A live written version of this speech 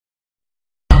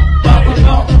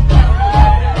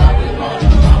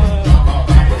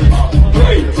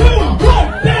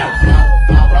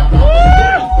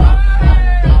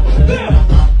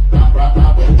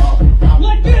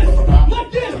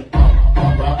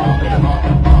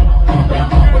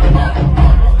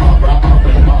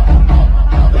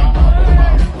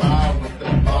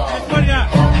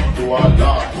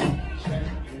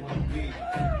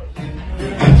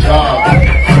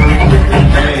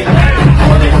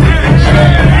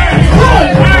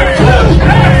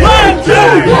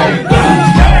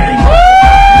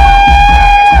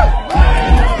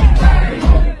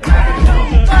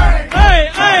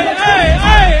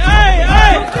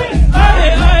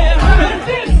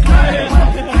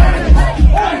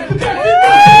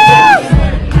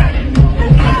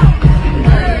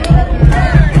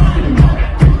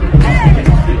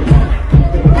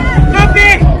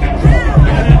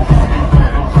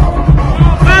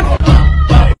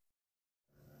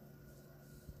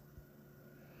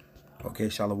Okay,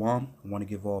 Shalom. I want to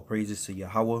give all praises to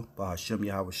Yahawah, BaHaSham,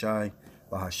 Yahawashi,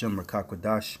 BaHaSham,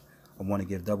 Qadash. I want to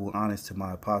give double honors to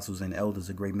my apostles and elders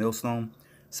of GreatMillStone.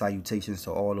 Salutations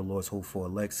to all the Lord's hopeful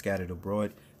elect scattered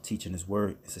abroad, teaching his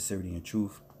word in sincerity and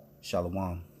truth. Shalom.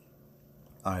 All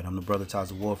right, I'm the brother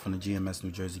Yahawah from the GMS New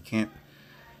Jersey camp.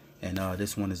 And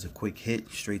this one is a quick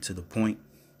hit, straight to the point.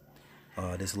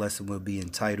 This lesson will be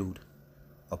entitled,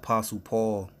 Apostle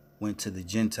Paul Went to the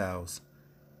Gentiles,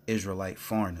 Israelite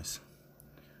Foreigners.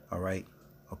 All right.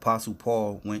 Apostle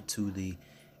Paul went to the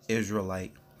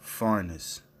Israelite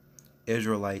foreigners,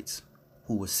 Israelites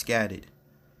who were scattered,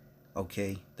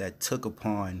 okay, that took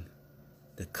upon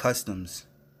the customs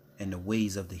and the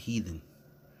ways of the heathen.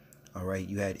 All right.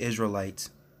 You had Israelites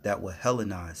that were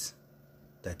Hellenized,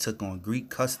 that took on Greek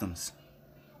customs.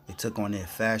 They took on their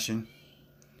fashion.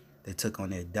 They took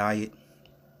on their diet.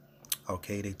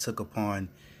 Okay. They took upon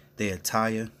their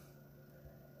attire,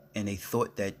 and they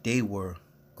thought that they were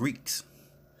Greeks,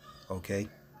 okay,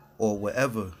 or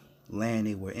whatever land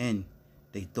they were in,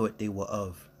 they thought they were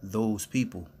of those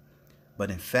people, but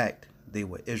in fact, they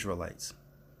were Israelites.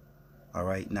 All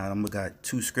right, now I'm got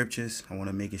two scriptures. I want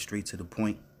to make it straight to the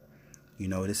point. You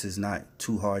know, this is not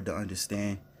too hard to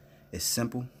understand. It's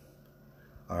simple.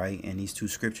 All right, and these two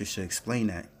scriptures should explain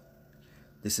that.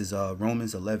 This is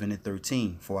Romans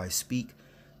 11:13. For I speak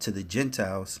to the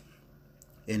Gentiles,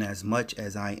 inasmuch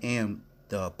as I am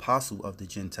the apostle of the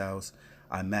Gentiles,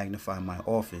 I magnify my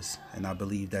office. And I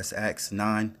believe that's Acts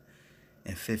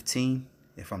 9:15,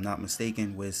 if I'm not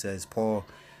mistaken, where it says Paul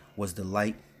was the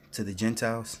light to the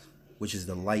Gentiles, which is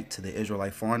the light to the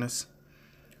Israelite foreigners.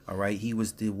 All right, he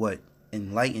was the what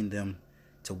enlightened them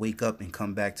to wake up and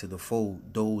come back to the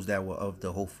fold, those that were of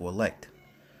the hopeful elect.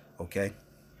 Okay,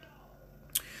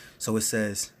 so it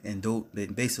says, and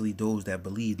basically those that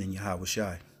believed in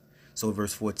Yahawashi. So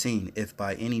verse 14, if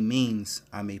by any means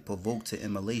I may provoke to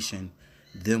immolation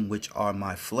them which are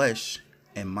my flesh,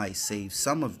 and might save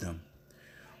some of them.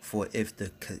 For if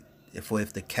the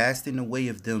casting away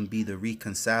of them be the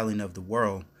reconciling of the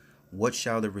world, what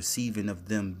shall the receiving of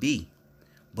them be,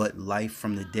 but life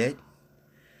from the dead?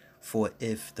 For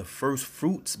if the first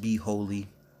fruits be holy,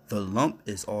 the lump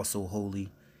is also holy,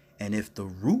 and if the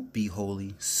root be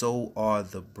holy, so are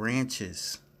the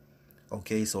branches.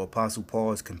 Okay, so Apostle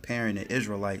Paul is comparing the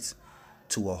Israelites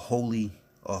to a holy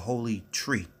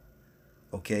tree.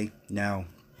 Okay, now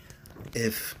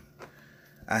if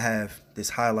I have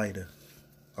this highlighter,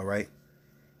 all right,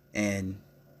 and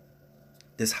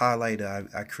this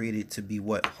highlighter I created to be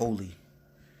what? Holy.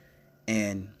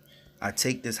 And I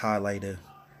take this highlighter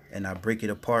and I break it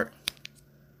apart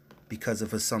because of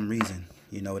for some reason,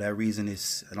 you know, that reason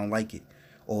is I don't like it,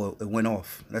 or it went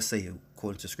off. Let's say,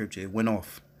 according to scripture, it went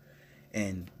off.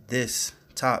 And this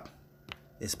top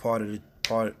is part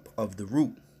of the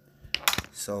root.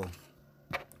 So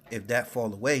if that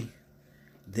fall away,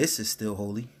 this is still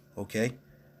holy, okay?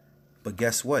 But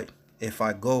guess what? If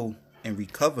I go and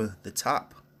recover the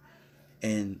top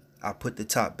and I put the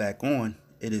top back on,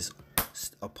 it is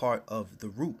a part of the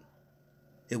root.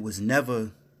 It was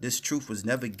never, this truth was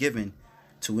never given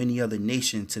to any other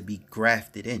nation to be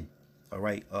grafted in. All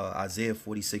right, Isaiah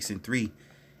 46:3,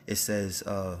 it says,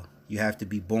 you have to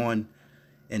be born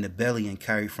in the belly and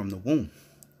carried from the womb.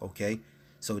 Okay,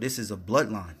 so this is a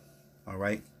bloodline. All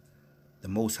right, the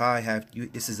Most High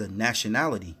this is a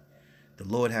nationality. The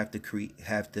Lord have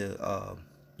to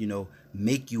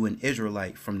make you an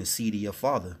Israelite from the seed of your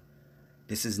father.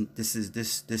 This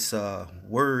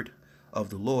word of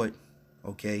the Lord.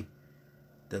 Okay,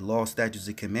 the law, statutes,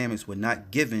 and commandments were not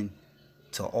given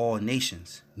to all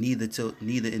nations, neither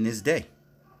in this day.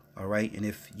 All right. And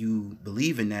if you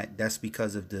believe in that, that's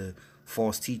because of the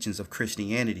false teachings of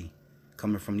Christianity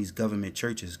coming from these government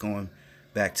churches going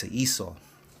back to Esau.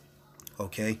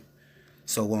 OK,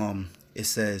 so it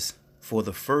says, for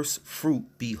the first fruit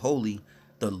be holy,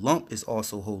 the lump is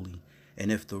also holy.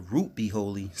 And if the root be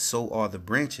holy, so are the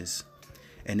branches.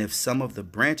 And if some of the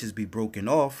branches be broken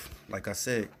off, like I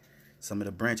said, some of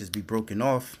the branches be broken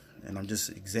off. And I'm just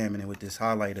examining with this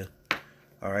highlighter.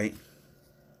 All right,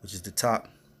 which is the top.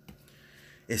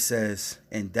 It says,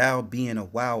 and thou being a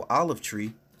wild olive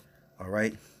tree, all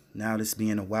right, now this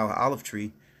being a wild olive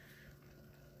tree,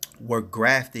 were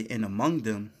grafted in among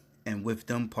them, and with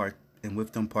them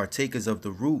partakers of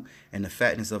the root and the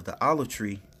fatness of the olive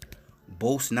tree,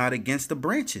 boast not against the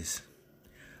branches.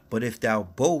 But if thou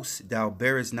boast, thou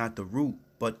bearest not the root,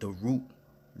 but the root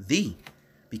thee,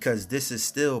 because this is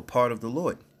still part of the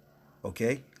Lord.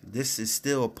 Okay, this is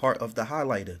still a part of the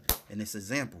highlighter in this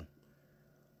example.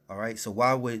 All right, so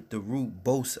why would the root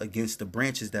boast against the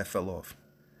branches that fell off?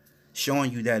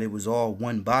 Showing you that it was all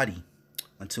one body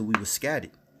until we were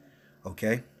scattered.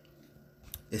 Okay.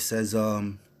 It says,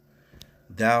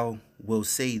 thou wilt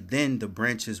say then the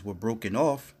branches were broken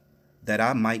off that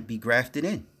I might be grafted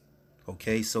in.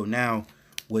 Okay, so now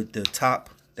with the top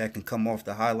that can come off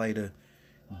the highlighter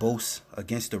boasts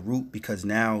against the root, because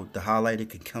now the highlighter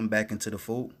can come back into the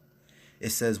fold. It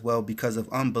says, well, because of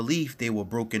unbelief they were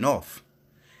broken off,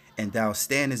 and thou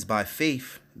standest by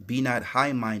faith, be not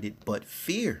high-minded, but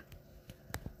fear.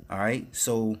 All right,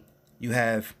 so you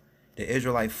have the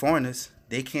Israelite foreigners,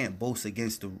 they can't boast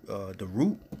against the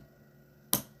root.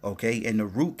 Okay, and the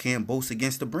root can't boast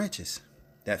against the branches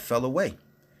that fell away.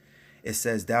 It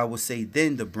says, thou wilt say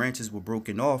then the branches were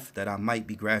broken off that I might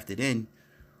be grafted in.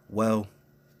 Well,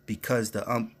 because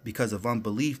of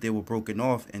unbelief they were broken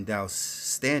off, and thou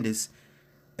standest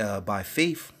by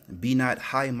faith, be not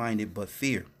high-minded, but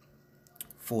fear.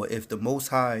 For if the Most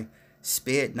High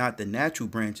spared not the natural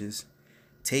branches,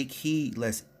 take heed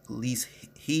lest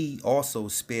he also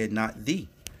spared not thee.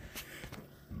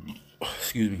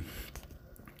 Excuse me.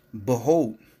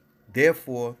 Behold,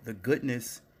 therefore, the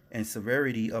goodness and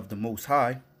severity of the Most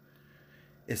High.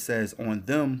 It says, on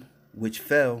them which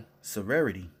fell,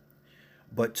 severity,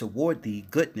 but toward thee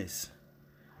goodness,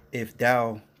 if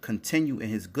thou continue in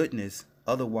his goodness,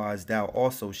 otherwise thou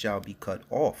also shalt be cut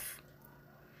off.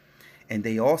 And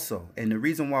they also, and the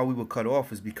reason why we were cut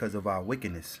off is because of our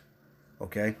wickedness.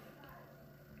 Okay.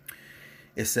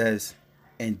 It says,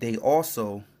 and they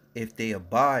also, if they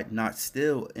abide not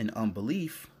still in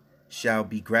unbelief, shall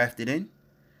be grafted in,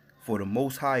 for the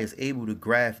Most High is able to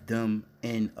graft them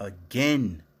in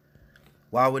again.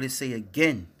 Why would it say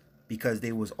again? Because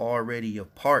they was already a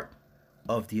part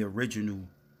of the original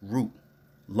root,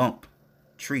 lump,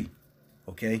 tree.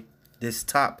 Okay, this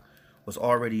top was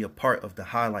already a part of the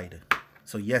highlighter,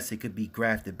 so yes, it could be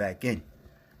grafted back in.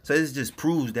 So this just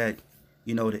proves that,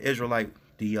 you know,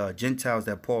 the Gentiles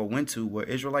that Paul went to were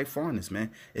Israelite foreigners,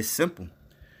 man. It's simple.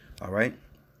 All right.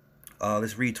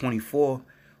 Let's read 24.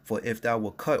 For if thou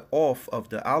were cut off of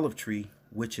the olive tree,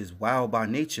 which is wild by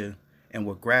nature, and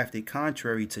were grafted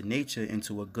contrary to nature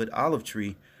into a good olive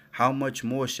tree, how much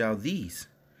more shall these,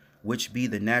 which be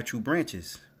the natural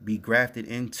branches, be grafted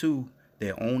into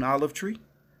their own olive tree?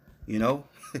 You know,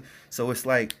 so it's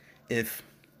like, if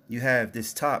you have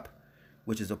this top,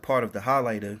 which is a part of the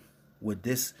highlighter, would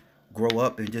this grow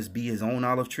up and just be his own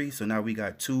olive tree? So now we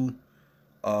got two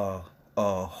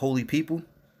holy people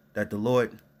that the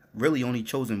Lord really only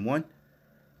chosen one.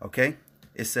 Okay,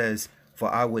 it says, for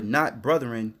I would not,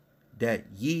 brethren, that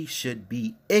ye should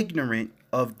be ignorant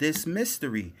of this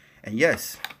mystery. And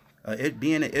yes, it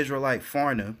being an Israelite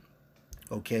foreigner,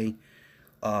 okay,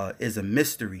 is a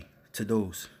mystery to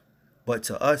those, but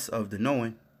to us of the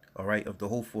knowing, all right, of the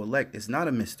hopeful elect, it's not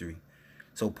a mystery.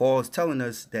 So Paul is telling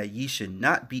us that ye should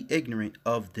not be ignorant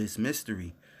of this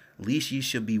mystery, lest ye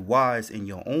should be wise in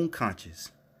your own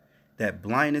conscience, that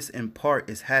blindness in part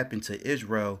is happened to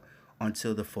Israel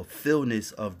until the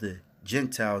fulfillment of the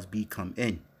Gentiles be come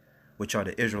in, which are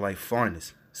the Israelite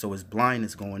foreigners. So it's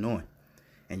blindness going on.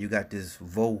 And you got this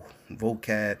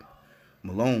vocab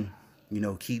Malone, you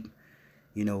know, keep,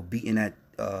 you know, beating at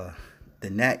the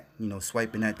gnat, you know,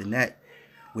 swiping at the gnat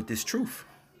with this truth.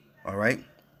 All right.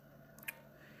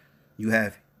 You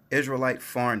have Israelite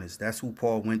foreigners. That's who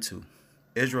Paul went to.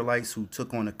 Israelites who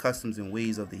took on the customs and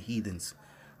ways of the heathens.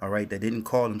 All right. They didn't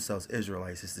call themselves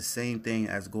Israelites. It's the same thing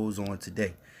as goes on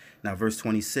today. Now, verse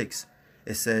 26,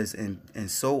 it says, and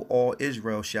so all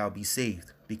Israel shall be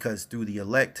saved, because through the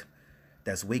elect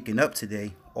that's waking up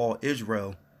today, all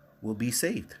Israel will be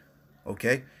saved.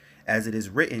 Okay. As it is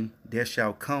written, there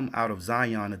shall come out of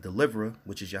Zion a deliverer,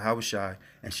 which is Yahawashi,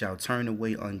 and shall turn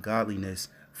away ungodliness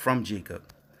from Jacob.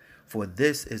 For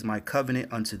this is my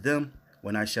covenant unto them,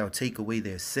 when I shall take away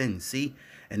their sins. See,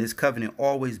 and this covenant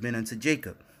always been unto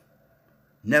Jacob,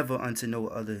 never unto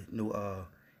no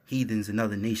heathens and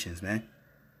other nations, man.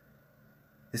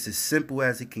 It's as simple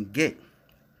as it can get.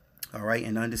 All right,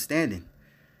 and understanding,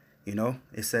 you know,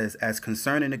 it says, as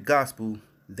concerning the gospel,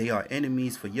 they are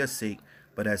enemies for your sake,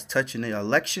 but as touching the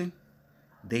election,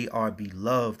 they are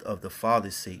beloved of the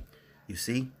Father's sake. You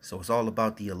see, so it's all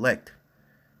about the elect,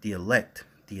 the elect,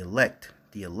 the elect,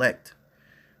 the elect.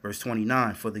 Verse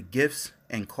 29, for the gifts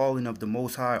and calling of the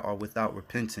Most High are without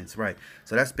repentance. Right.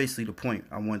 So that's basically the point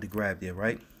I wanted to grab there.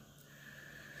 Right.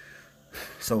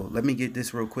 So let me get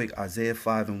this real quick. Isaiah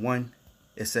 5:1.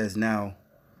 It says, now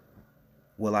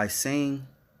will I sing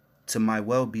to my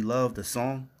well-beloved a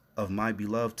song of my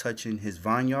beloved touching his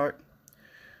vineyard?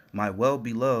 My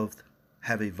well-beloved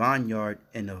have a vineyard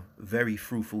in a very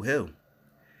fruitful hill,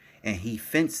 and he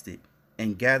fenced it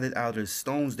and gathered out of the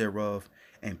stones thereof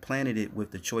and planted it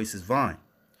with the choicest vine.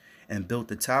 and built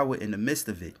the tower in the midst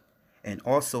of it, and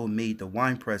also made the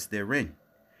winepress therein.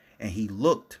 And he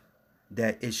looked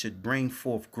that it should bring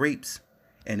forth grapes,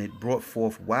 and it brought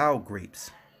forth wild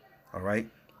grapes. All right.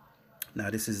 Now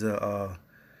this is a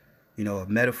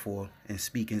metaphor and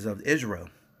speakings of Israel.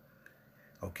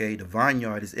 Okay, the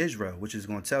vineyard is Israel, which is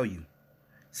going to tell you.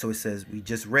 So it says, we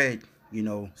just read,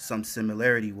 some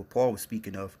similarity what Paul was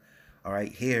speaking of, all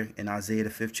right, here in Isaiah the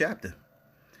 5th chapter.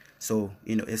 So,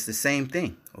 it's the same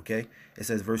thing, okay? It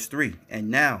says, verse 3,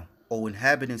 and now, O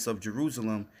inhabitants of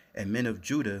Jerusalem and men of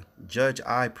Judah, judge,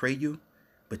 I pray you,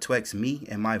 betwixt me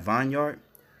and my vineyard.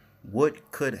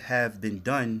 What could have been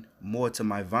done more to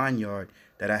my vineyard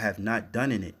that I have not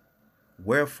done in it?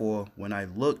 Wherefore, when I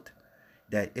looked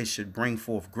that it should bring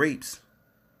forth grapes,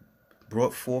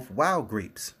 brought forth wild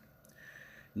grapes.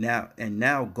 Now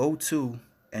go to,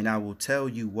 and I will tell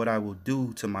you what I will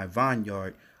do to my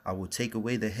vineyard. I will take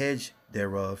away the hedge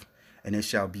thereof, and it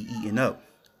shall be eaten up,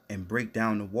 and break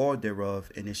down the wall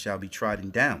thereof, and it shall be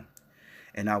trodden down.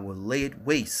 And I will lay it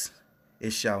waste.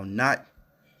 It shall not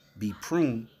be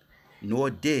pruned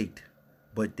nor digged,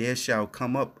 but there shall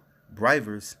come up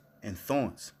brivers and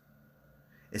thorns.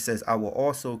 It says, I will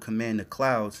also command the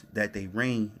clouds that they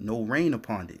rain no rain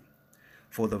upon it.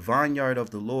 For the vineyard of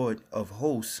the Lord of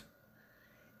hosts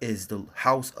is the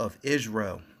house of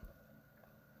Israel.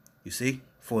 You see?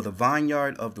 For the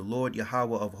vineyard of the Lord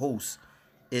Yahawah of hosts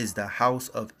is the house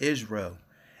of Israel,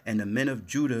 and the men of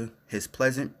Judah his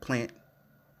pleasant plant.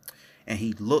 And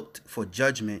he looked for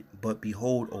judgment, but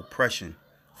behold oppression,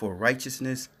 for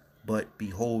righteousness, but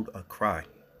behold a cry.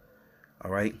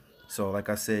 All right. So like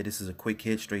I said, this is a quick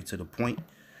hit, straight to the point.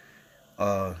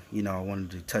 I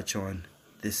wanted to touch on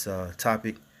this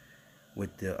topic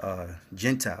with the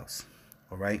Gentiles.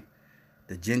 All right.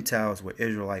 The Gentiles were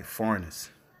Israelite foreigners,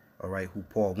 all right, who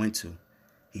Paul went to.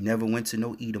 He never went to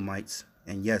no Edomites.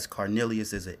 And yes,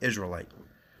 Cornelius is an Israelite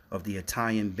of the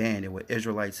Italian band. They were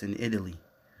Israelites in Italy.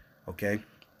 Okay.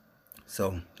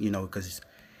 So, because,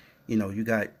 you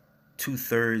got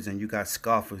 2/3 and you got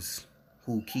scoffers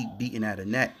who keep beating at a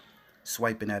net,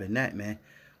 swiping at a net, man,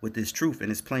 with this truth.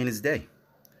 And it's plain as day.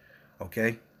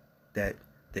 Okay. That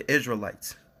the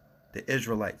Israelites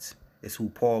is who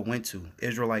Paul went to.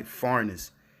 Israelite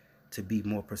foreigners, to be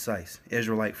more precise.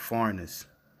 Israelite foreigners.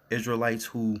 Israelites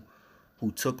who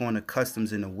took on the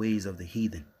customs and the ways of the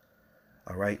heathen.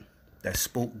 All right. That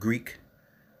spoke Greek.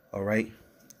 All right.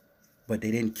 But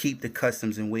they didn't keep the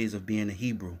customs and ways of being a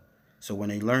Hebrew. So when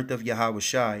they learned of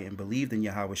Yahawashi and believed in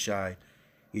Yahawashi,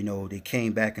 they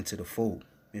came back into the fold.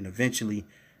 And eventually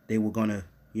they were going to,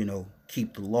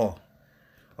 keep the law.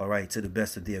 All right. To the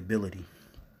best of their ability.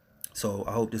 So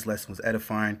I hope this lesson was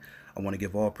edifying. I want to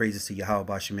give all praises to Yahawah,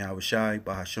 Yahawashi,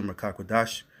 BaHaSham,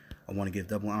 Qadash. I want to give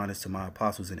double honors to my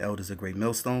apostles and elders of Great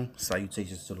Millstone.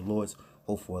 Salutations to the Lord's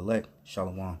hopeful elect.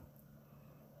 Shalom.